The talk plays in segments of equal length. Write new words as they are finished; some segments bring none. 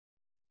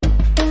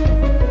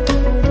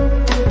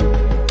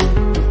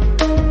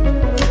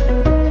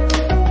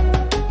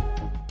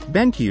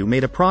BenQ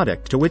made a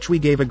product to which we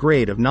gave a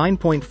grade of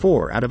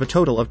 9.4 out of a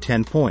total of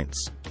 10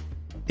 points.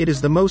 It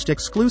is the most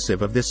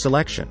exclusive of this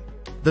selection.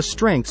 The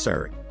strengths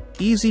are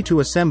easy to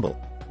assemble,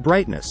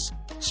 brightness,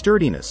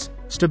 sturdiness,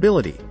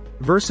 stability,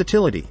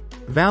 versatility,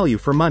 value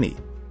for money.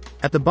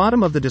 At the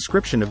bottom of the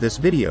description of this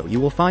video you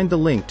will find the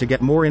link to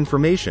get more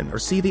information or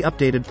see the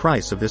updated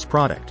price of this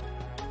product.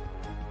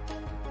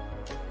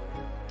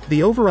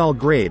 The overall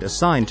grade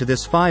assigned to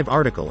this Phive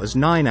article is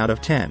 9 out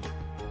of 10.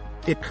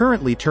 It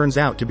currently turns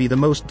out to be the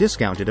most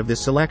discounted of this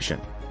selection.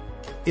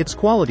 Its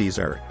qualities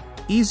are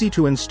easy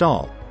to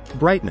install,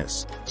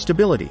 brightness,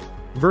 stability,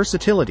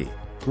 versatility,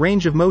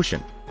 range of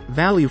motion,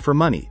 value for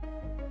money.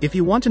 If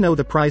you want to know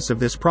the price of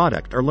this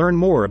product or learn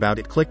more about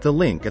it, click the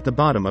link at the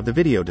bottom of the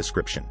video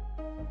description.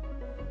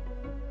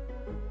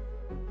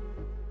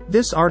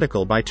 This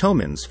article by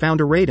Tomons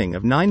found a rating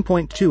of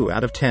 9.2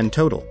 out of 10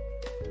 total.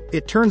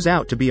 It turns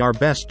out to be our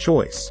best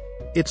choice.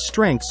 Its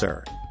strengths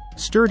are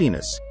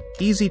sturdiness,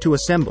 easy to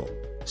assemble,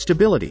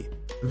 stability,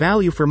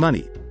 value for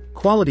money,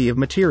 quality of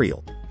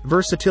material,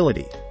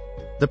 versatility.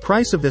 The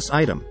price of this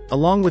item,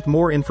 along with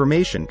more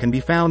information, can be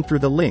found through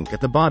the link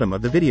at the bottom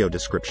of the video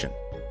description.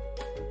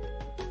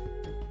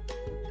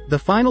 The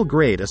final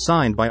grade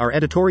assigned by our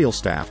editorial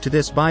staff to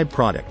this Phive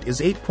product is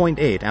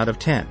 8.8 out of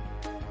 10.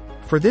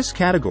 For this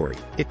category,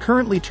 it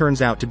currently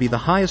turns out to be the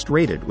highest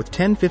rated with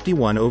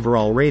 1051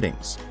 overall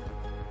ratings.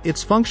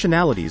 Its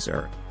functionalities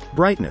are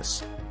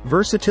brightness,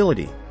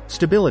 versatility,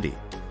 stability,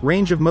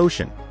 range of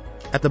motion.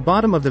 At the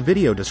bottom of the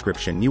video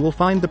description you will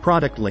find the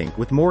product link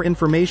with more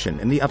information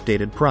and the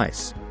updated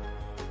price.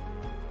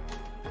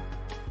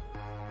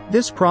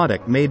 This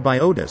product made by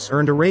Otus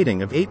earned a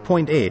rating of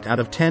 8.8 out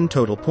of 10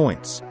 total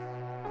points.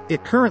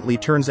 It currently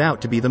turns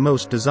out to be the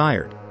most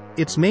desired.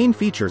 Its main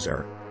features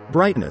are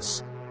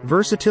brightness,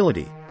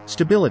 versatility,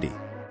 stability,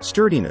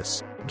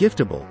 sturdiness,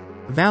 giftable,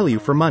 value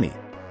for money.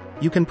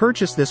 You can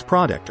purchase this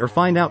product or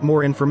find out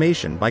more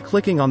information by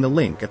clicking on the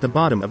link at the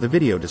bottom of the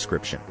video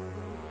description.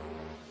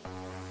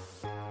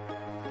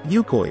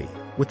 Youkoyi,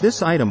 with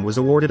this item, was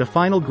awarded a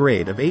final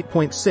grade of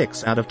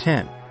 8.6 out of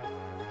 10.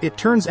 It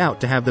turns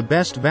out to have the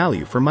best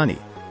value for money.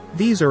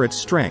 These are its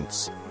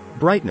strengths: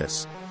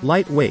 brightness,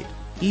 lightweight,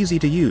 easy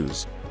to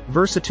use,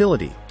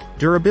 versatility,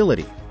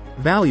 durability,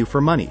 value for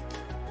money.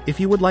 If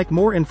you would like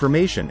more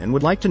information and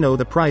would like to know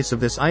the price of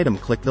this item,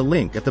 click the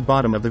link at the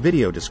bottom of the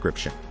video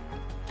description.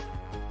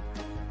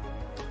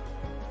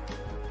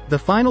 The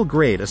final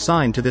grade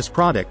assigned to this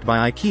product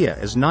by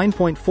Ikea is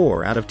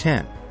 9.4 out of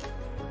 10.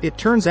 It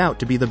turns out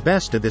to be the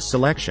best of this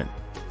selection.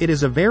 It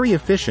is a very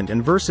efficient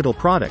and versatile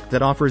product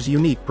that offers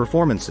unique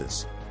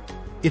performances.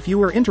 If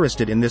you are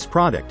interested in this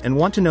product and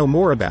want to know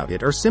more about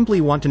it or simply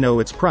want to know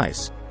its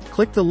price,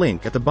 click the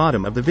link at the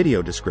bottom of the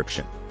video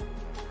description.